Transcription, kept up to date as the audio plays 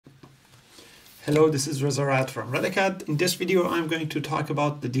Hello, this is Rezarat from Redacad. In this video, I'm going to talk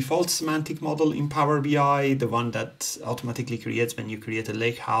about the default semantic model in Power BI, the one that automatically creates when you create a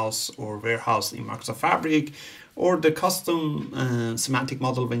lakehouse or warehouse in Microsoft Fabric, or the custom semantic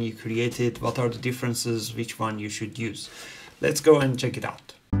model when you create it. What are the differences, which one you should use? Let's go and check it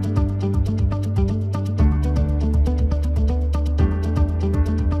out.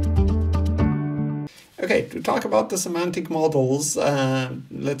 Okay, to talk about the semantic models,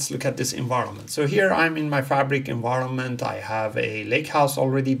 let's look at this environment. So here I'm in my Fabric environment. I have a Lakehouse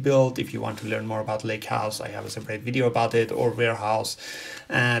already built. If you want to learn more about Lakehouse, I have a separate video about it, or Warehouse.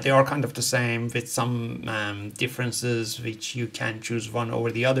 They are kind of the same with some differences, which you can choose one over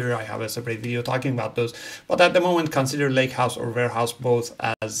the other. I have a separate video talking about those. But at the moment, consider Lakehouse or Warehouse both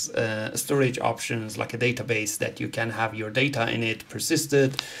as storage options, like a database that you can have your data in it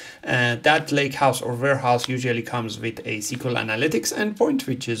persisted. That Lakehouse or Warehouse usually comes with a SQL Analytics endpoint,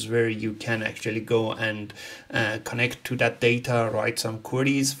 which is where you can actually go and connect to that data, write some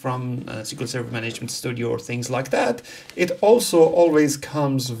queries from SQL Server Management Studio or things like that. It also always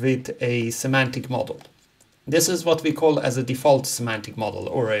comes with a semantic model. This is what we call as a default semantic model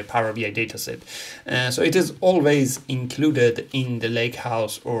or a Power BI dataset. So it is always included in the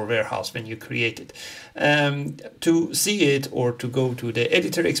Lakehouse or Warehouse when you create it. To see it or to go to the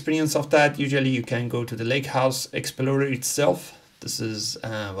editor experience of that, usually you can go to the Lakehouse Explorer itself. This is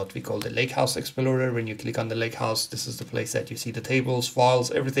what we call the Lakehouse Explorer. When you click on the Lakehouse, this is the place that you see the tables, files,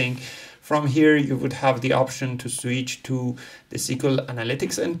 everything. From here, you would have the option to switch to the SQL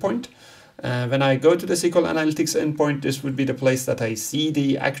Analytics endpoint. When I go to the SQL Analytics endpoint, this would be the place that I see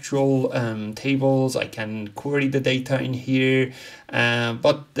the actual tables. I can query the data in here,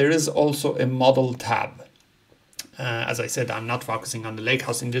 but there is also a model tab. As I said, I'm not focusing on the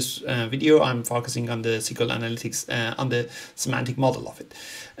Lakehouse in this video. I'm focusing on the SQL Analytics, on the semantic model of it.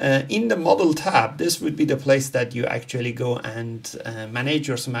 In the model tab, this would be the place that you actually go and manage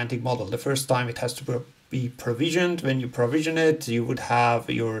your semantic model. The first time it has to be provisioned. When you provision it, you would have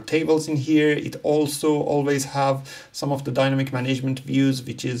your tables in here. It also always have some of the dynamic management views,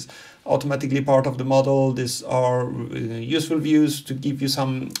 which is automatically part of the model. These are useful views to give you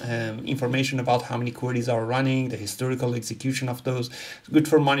some information about how many queries are running, the historical execution of those. It's good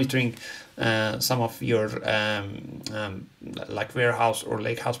for monitoring some of your like warehouse or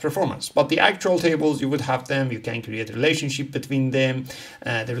lakehouse performance. But the actual tables, you would have them. You can create a relationship between them.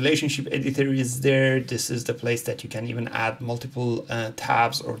 The relationship editor is there. This is the place that you can even add multiple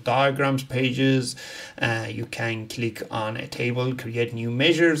tabs or diagrams pages. You can click on a table, create new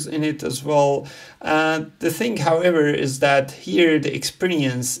measures in it as well. The thing, however, is that here the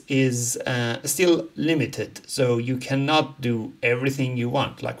experience is still limited. So you cannot do everything you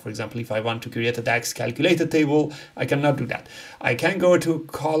want. Like, for example, if I want to create a DAX calculated table, I cannot do that. I can go to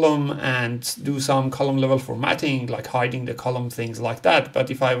column and do some column level formatting, like hiding the column, things like that. But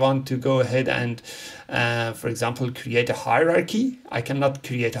if I want to go ahead and, for example, create a hierarchy, I cannot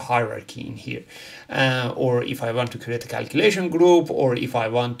create a hierarchy in here. Or if I want to create a calculation group, or if I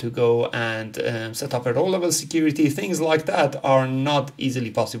want to go and set up a row level security, things like that are not easily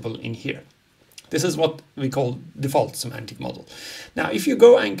possible in here. This is what we call default semantic model. Now, if you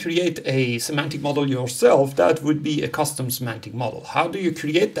go and create a semantic model yourself, that would be a custom semantic model. How do you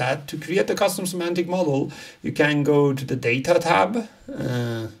create that? To create a custom semantic model, you can go to the data tab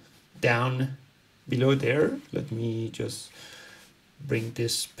down below there. Let me just bring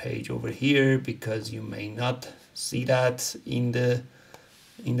this page over here because you may not see that in the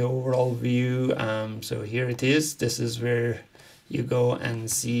overall view. So here it is. This is where you go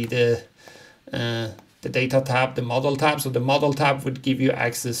and see the data tab, the model tab. So the model tab would give you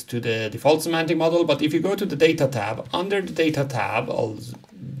access to the default semantic model. But if you go to the data tab, under the data tab, I'll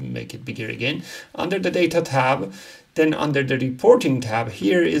make it bigger again. Under the data tab, then under the reporting tab,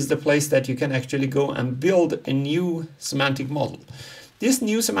 here is the place that you can actually go and build a new semantic model. This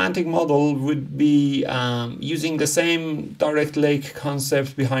new semantic model would be using the same direct lake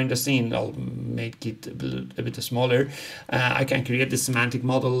concept behind the scene. I'll make it a bit smaller. I can create the semantic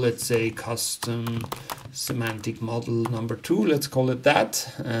model, let's say custom semantic model number 2, let's call it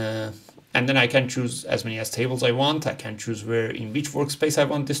that. And then I can choose as many as tables I want. I can choose in which workspace I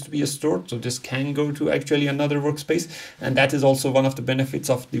want this to be stored. So this can go to actually another workspace. And that is also one of the benefits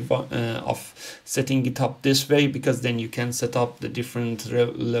of setting it up this way, because then you can set up the different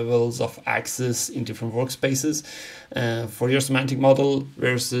levels of access in different workspaces for your semantic model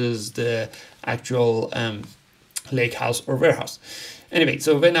versus the actual Lakehouse or Warehouse. Anyway,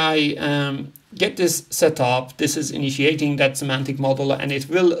 so when I get this set up, this is initiating that semantic model, and it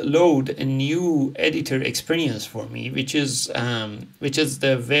will load a new editor experience for me, which is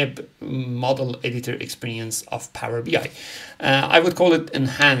the web model editor experience of Power BI. I would call it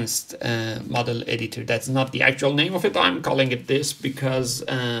enhanced model editor. That's not the actual name of it. I'm calling it this because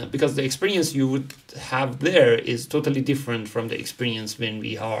the experience you would have there is totally different from the experience when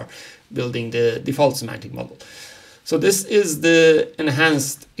we are building the default semantic model. So this is the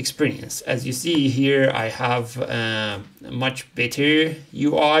enhanced experience. As you see here, I have a much better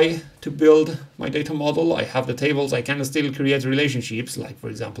UI to build my data model. I have the tables. I can still create relationships. Like, for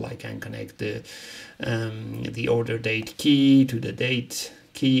example, I can connect the order date key to the date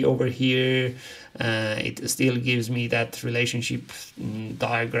key over here. It still gives me that relationship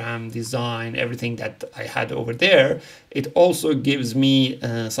diagram, design, everything that I had over there. It also gives me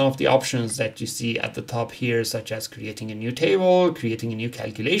some of the options that you see at the top here, such as creating a new table, creating a new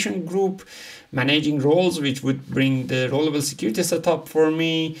calculation group, managing roles, which would bring the role level security setup for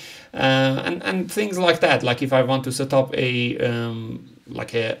me, and things like that. Like if I want to set up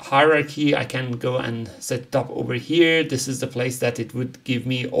like a hierarchy, I can go and set it up over here. This is the place that it would give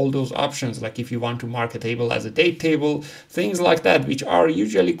me all those options, like if you want to mark a table as a date table, things like that, which are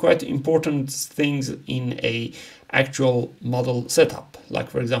usually quite important things in a actual model setup. Like,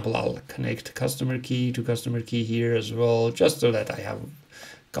 for example, I'll connect customer key to customer key here as well, just so that I have a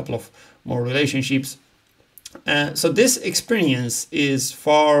couple of more relationships. So this experience is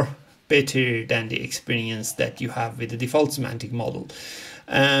far better than the experience that you have with the default semantic model.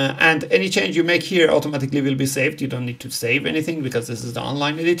 And any change you make here automatically will be saved. You don't need to save anything because this is the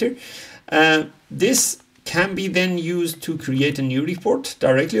online editor. This can be then used to create a new report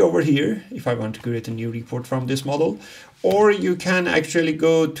directly over here if I want to create a new report from this model. Or you can actually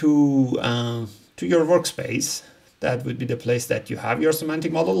go to your workspace. That would be the place that you have your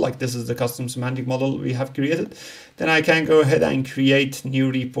semantic model. Like this is the custom semantic model we have created. Then I can go ahead and create new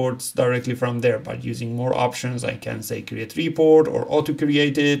reports directly from there by using more options. I can say create report or auto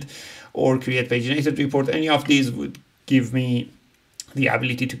create it or create paginated report. Any of these would give me the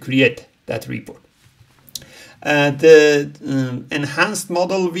ability to create that report. The enhanced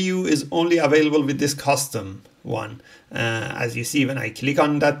model view is only available with this custom one. As you see, when I click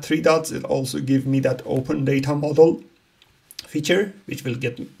on that three dots, it also gives me that open data model feature, which will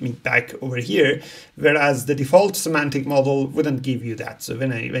get me back over here, whereas the default semantic model wouldn't give you that. So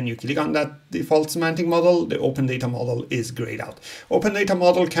when you click on that default semantic model, the open data model is grayed out. Open data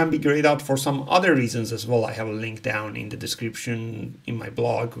model can be grayed out for some other reasons as well. I have a link down in the description in my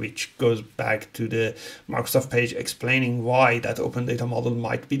blog, which goes back to the Microsoft page explaining why that open data model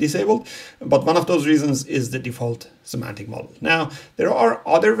might be disabled. But one of those reasons is the default semantic model. Now, there are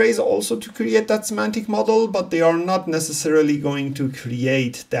other ways also to create that semantic model, but they are not necessarily going to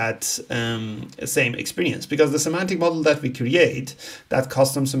create that same experience, because the semantic model that we create, that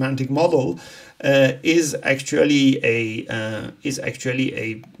custom semantic model, is actually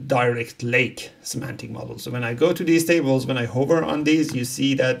a direct lake semantic model. So when I go to these tables, when I hover on these, you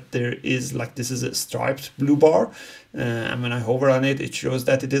see that there is, like, this is a striped blue bar. And when I hover on it, it shows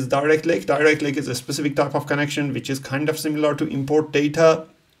that it is direct lake. Direct lake is a specific type of connection, which is kind of similar to import data,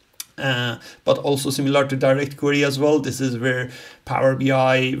 but also similar to direct query as well. This is where Power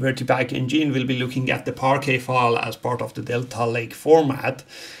BI Vertipack engine will be looking at the Parquet file as part of the Delta Lake format,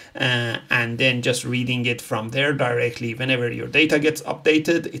 and then just reading it from there directly. Whenever your data gets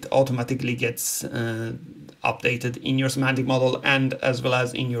updated, it automatically gets updated in your semantic model, and as well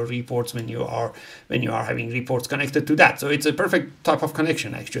as in your reports when you are having reports connected to that. So it's a perfect type of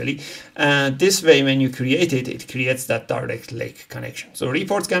connection actually. This way, when you create it, it creates that direct lake connection. So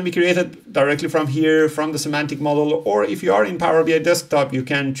reports can be created directly from here, from the semantic model, or if you are in Power BI desktop, you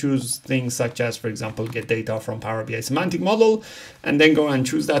can choose things such as, for example, get data from Power BI semantic model, and then go and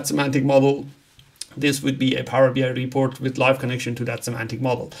choose that semantic model. This would be a Power BI report with live connection to that semantic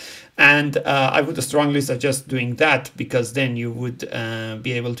model. And I would strongly suggest doing that, because then you would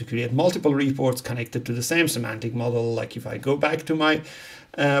be able to create multiple reports connected to the same semantic model. Like if I go back to my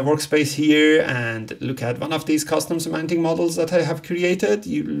workspace here and look at one of these custom semantic models that I have created,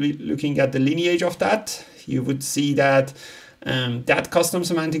 looking at the lineage of that, you would see that that custom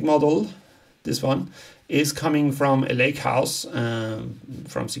semantic model, this one, is coming from a Lakehouse,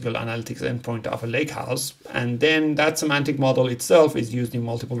 from SQL Analytics endpoint of a Lakehouse, and then that semantic model itself is used in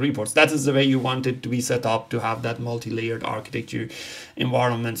multiple reports. That is the way you want it to be set up, to have that multi-layered architecture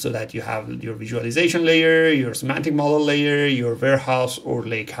environment, so that you have your visualization layer, your semantic model layer, your warehouse or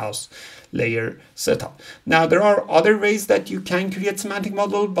Lakehouse layer setup. Now, there are other ways that you can create semantic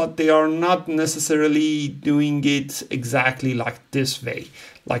model, but they are not necessarily doing it exactly like this way.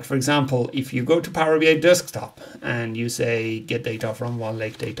 Like, for example, if you go to Power BI Desktop and you say get data from one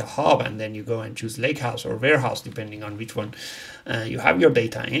Lake Data Hub, and then you go and choose Lakehouse or Warehouse, depending on which one you have your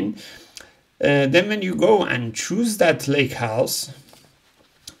data in, then when you go and choose that Lakehouse,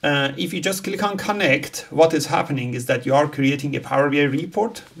 if you just click on connect, what is happening is that you are creating a Power BI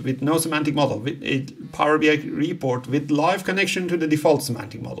report with no semantic model, with a Power BI report with live connection to the default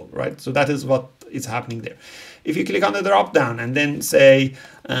semantic model, right? So that is what is happening there. If you click on the drop down and then say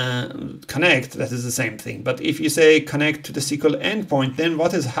connect, that is the same thing. But if you say connect to the SQL endpoint, then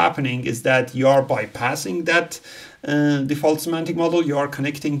what is happening is that you are bypassing that default semantic model. You are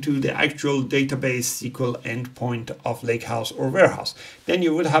connecting to the actual database SQL endpoint of Lakehouse or Warehouse. Then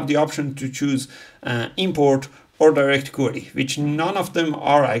you would have the option to choose import or direct query, which none of them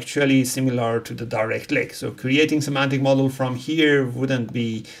are actually similar to the direct lake. So creating semantic model from here wouldn't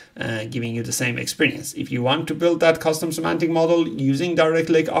be giving you the same experience. If you want to build that custom semantic model using direct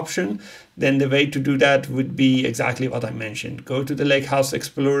lake option, then the way to do that would be exactly what I mentioned. Go to the Lakehouse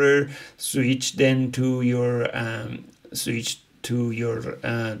Explorer, switch then to your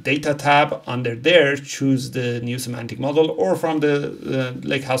data tab. Under there, choose the new semantic model, or from the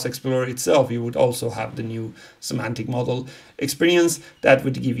Lakehouse Explorer itself, you would also have the new semantic model experience that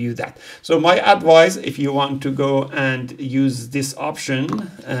would give you that. So my advice, if you want to go and use this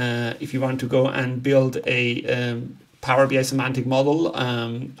option, if you want to go and build a Power BI semantic model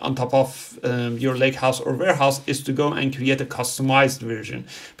on top of your Lakehouse or Warehouse, is to go and create a customized version,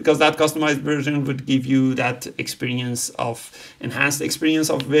 because that customized version would give you that experience of enhanced experience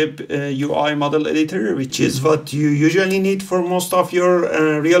of web UI model editor, which is what you usually need for most of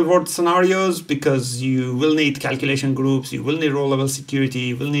your real world scenarios, because you will need calculation groups, you will need row level security,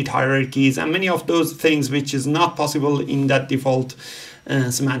 you will need hierarchies, and many of those things which is not possible in that default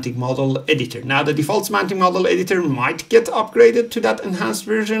semantic model editor. Now, the default semantic model editor might get upgraded to that enhanced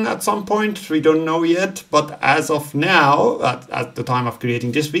version at some point. We don't know yet, but as of now, at the time of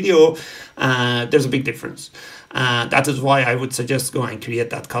creating this video, there's a big difference. That is why I would suggest go and create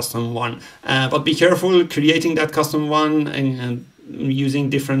that custom one. But be careful, creating that custom one and using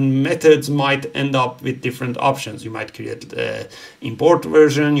different methods might end up with different options. You might create the import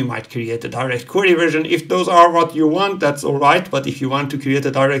version, you might create a direct query version. If those are what you want, that's all right. But if you want to create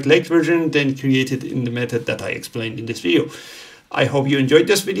a direct lake version, then create it in the method that I explained in this video. I hope you enjoyed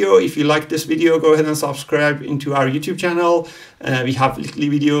this video. If you like this video, go ahead and subscribe into our YouTube channel. We have weekly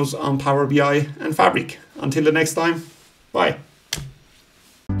videos on Power BI and Fabric. Until the next time, bye.